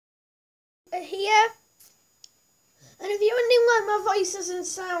here. And if you're wondering why my voice doesn't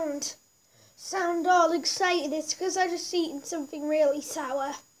sound all excited, it's because I just eaten something really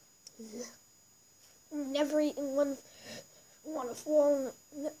sour. I'm never eating one of walnut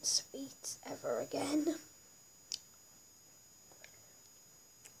sweets ever again.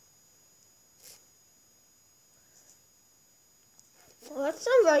 Well, that's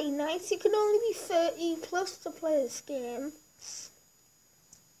not very nice. You can only be 30 plus to play this game.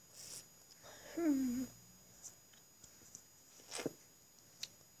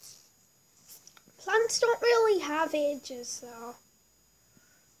 Plants don't really have ages though.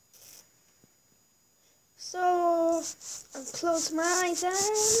 So I'll close my eyes and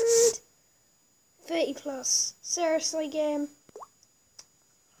 30 plus. Seriously, game.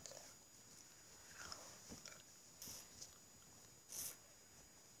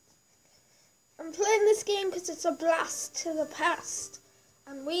 I'm playing this game because it's a blast to the past.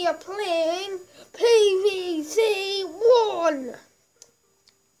 And we are playing PVC 1.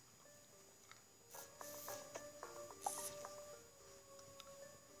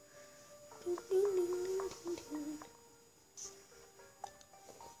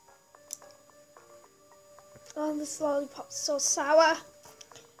 Oh, this lollipop's so sour.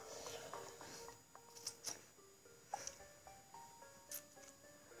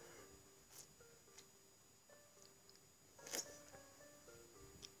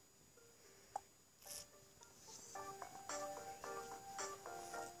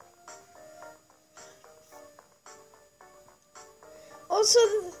 Also,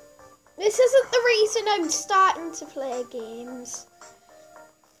 this isn't the reason I'm starting to play games.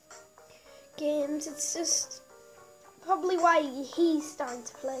 It's just probably why he's starting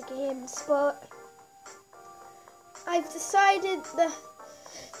to play games, but I've decided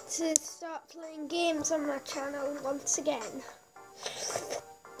to start playing games on my channel once again.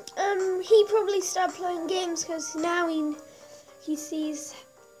 He probably started playing games because now he sees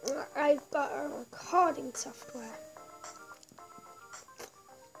I've got a recording software.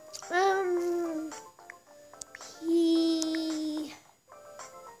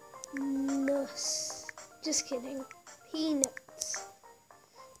 Peanuts. Just kidding. Peanuts.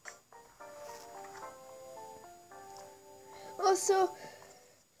 Also,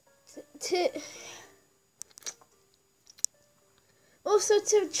 to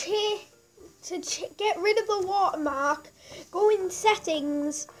get rid of the watermark, go in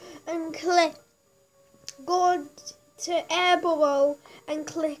settings and go to air bubble and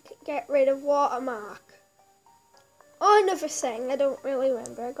click get rid of watermark. Oh, another thing, I don't really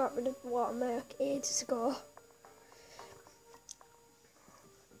remember. I got rid of watermark ages ago.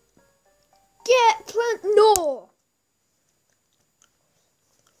 No!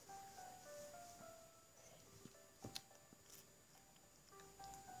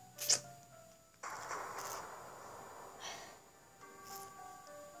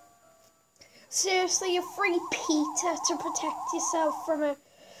 Seriously, you're free Peter to protect yourself from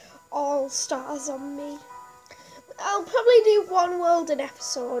all-star zombie. I'll probably do one world an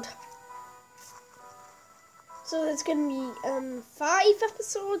episode. So there's going to be 5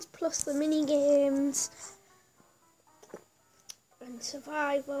 episodes plus the mini games and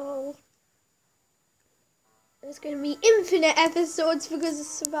survival. There's going to be infinite episodes because of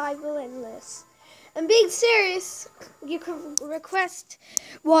survival endless. And being serious, you can request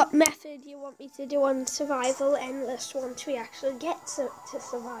what method you want me to do on survival endless once we actually get to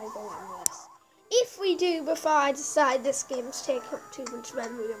survival endless. If we do before I decide this game's taking up too much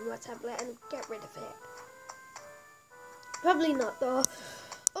memory on my tablet and get rid of it. Probably not though.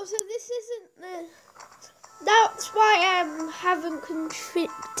 Also, this isn't that's why I haven't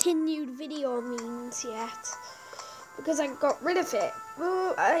continued video memes yet. Because I got rid of it.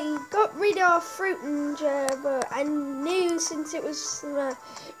 Well, I got rid of fruit and but I knew since it was the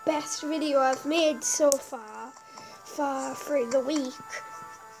best video I've made so far through the week,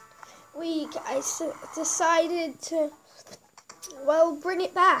 I decided to, well, bring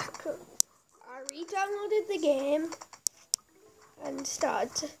it back. I re-downloaded the game and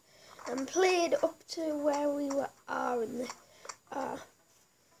started and played up to where we are in the.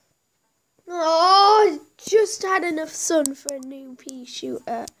 Oh, just had enough sun for a new pea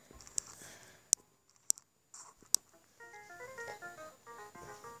shooter.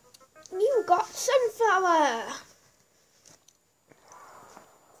 You got sunflower.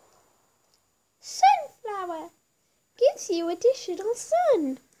 Sunflower gives you additional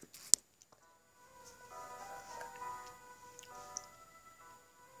sun.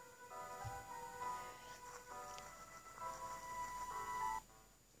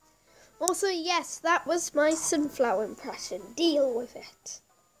 Also, yes, that was my sunflower impression. Deal with it.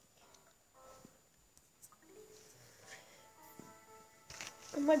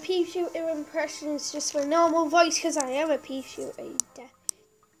 And my pea shooter impression is just my normal voice because I am a pea shooter.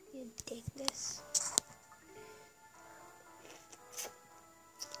 You dig this.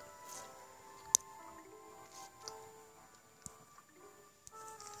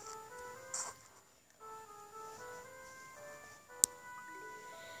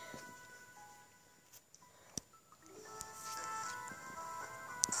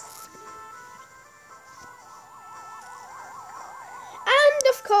 And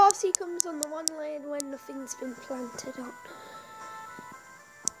of course he comes on the one lane when nothing's been planted on.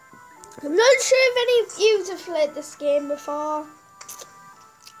 I'm not sure if any of you have played this game before,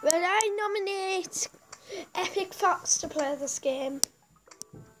 but I nominate Epic Fox to play this game.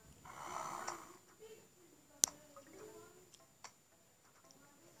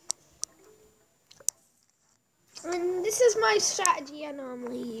 And this is my strategy I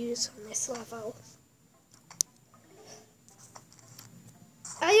normally use on this level.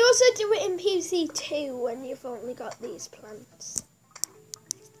 I also do it in PC too when you've only got these plants.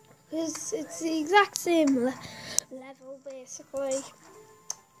 Because it's the exact same level basically.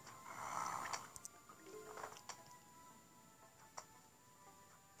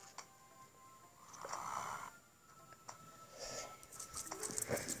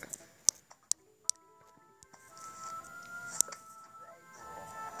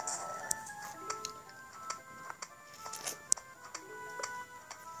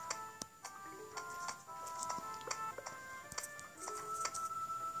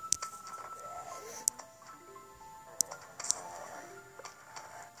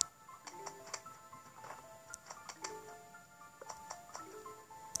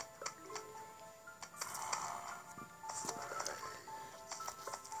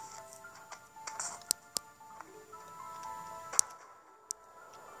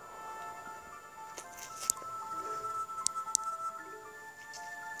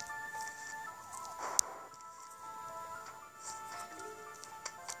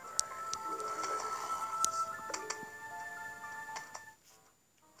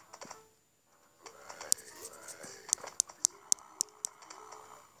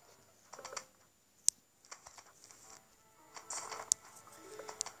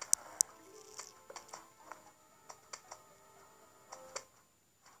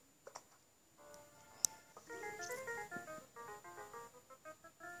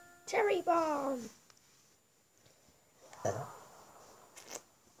 Cherry bomb.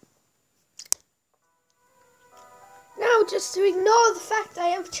 Now just to ignore the fact I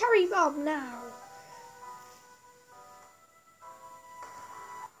have cherry bomb now.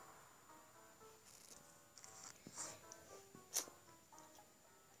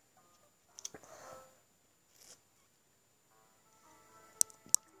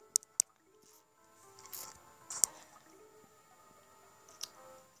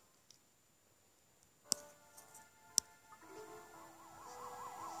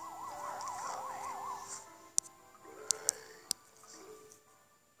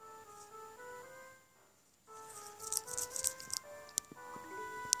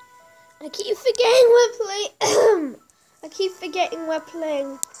 I keep forgetting we're playing. I keep forgetting we're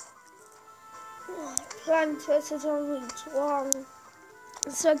playing Plant vs. Only One.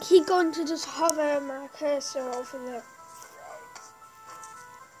 So I keep going to just hover my cursor over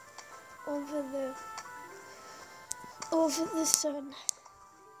the sun.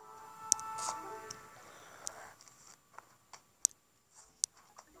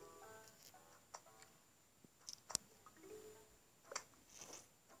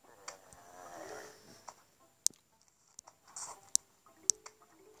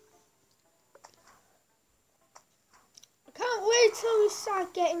 Can't wait till we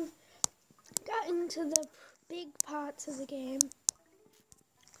start getting to the big parts of the game.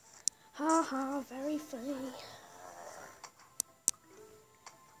 Ha ha, very funny.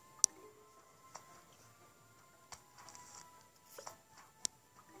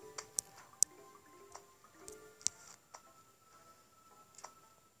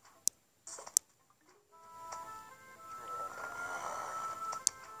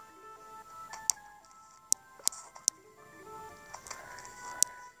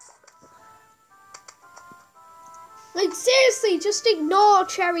 Like seriously, just ignore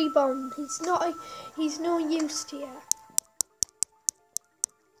Cherry Bomb. He's no use to you.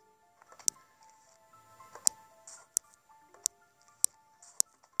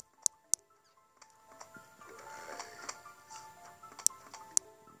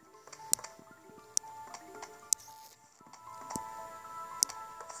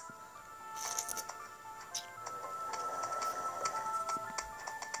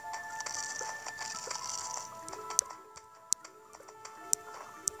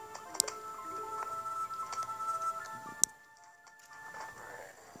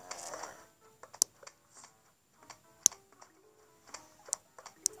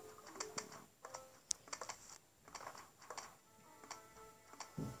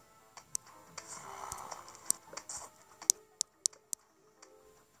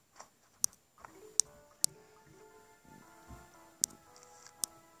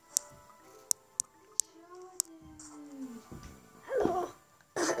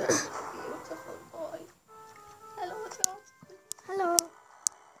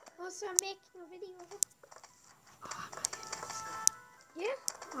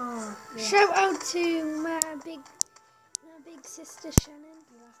 Yeah. Shout out to my big sister Shannon.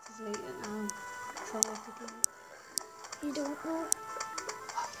 You have to delete it now. So I have to do it. You don't know.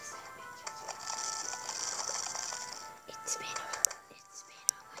 What was it? It's been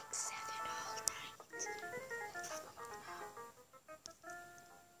on like 7 all night.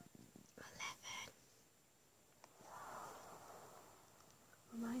 11.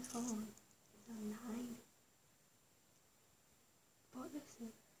 On my phone it's on 9. But listen,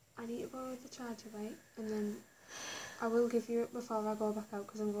 I need to borrow the charger, right? And then I will give you it before I go back out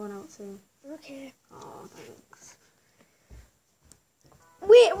because I'm going out soon. Okay. Oh, thanks.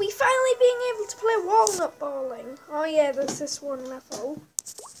 Wait, are we finally being able to play walnut bowling? Oh yeah, there's this one level.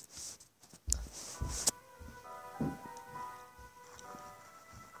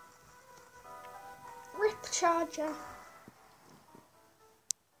 Rip charger.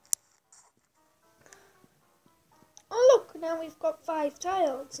 Oh look, now we've got 5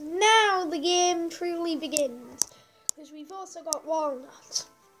 tiles. Now the game truly begins. Because we've also got walnut.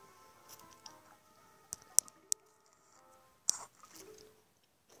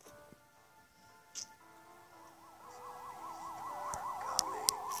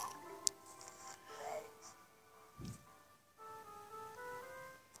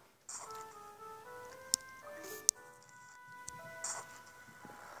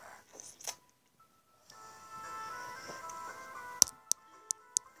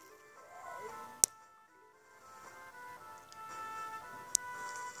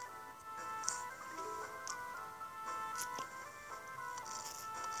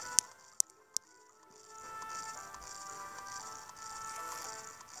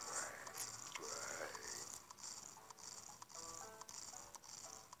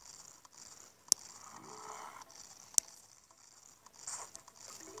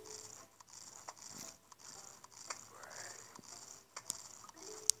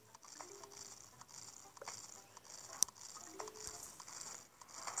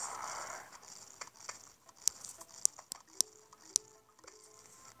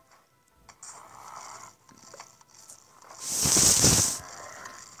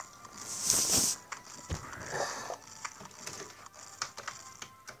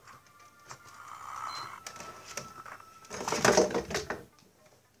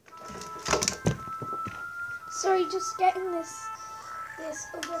 Sorry, just getting this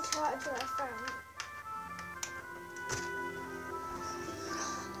other charger I found.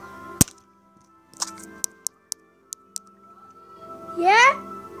 Yeah?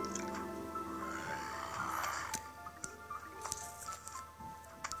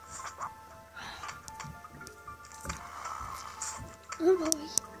 Oh boy.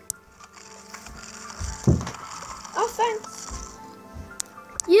 Oh thanks.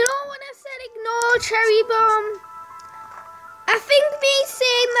 You know when I said ignore cherry bomb? I think me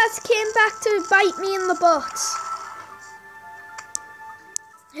saying that came back to bite me in the butt.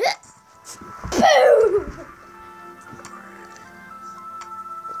 Boom!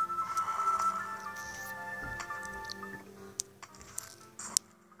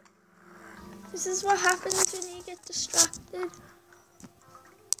 This is what happens when you get distracted.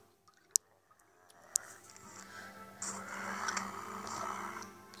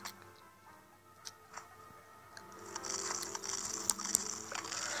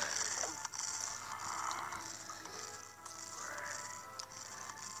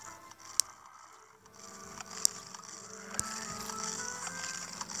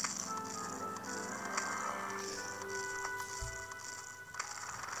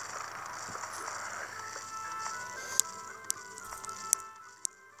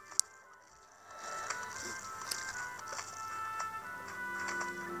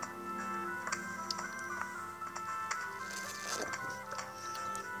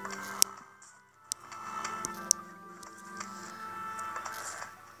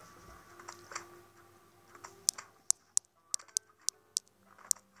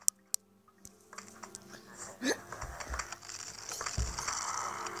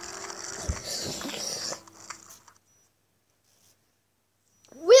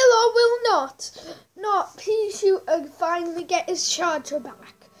 Not Pichu and finally get his charger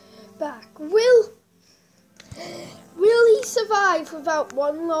back. Will he survive without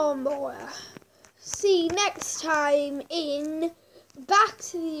one lawnmower? See next time in Back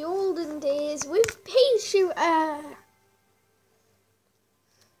to the Olden Days with Pichu.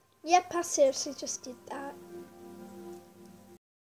 Yep, I seriously just did that.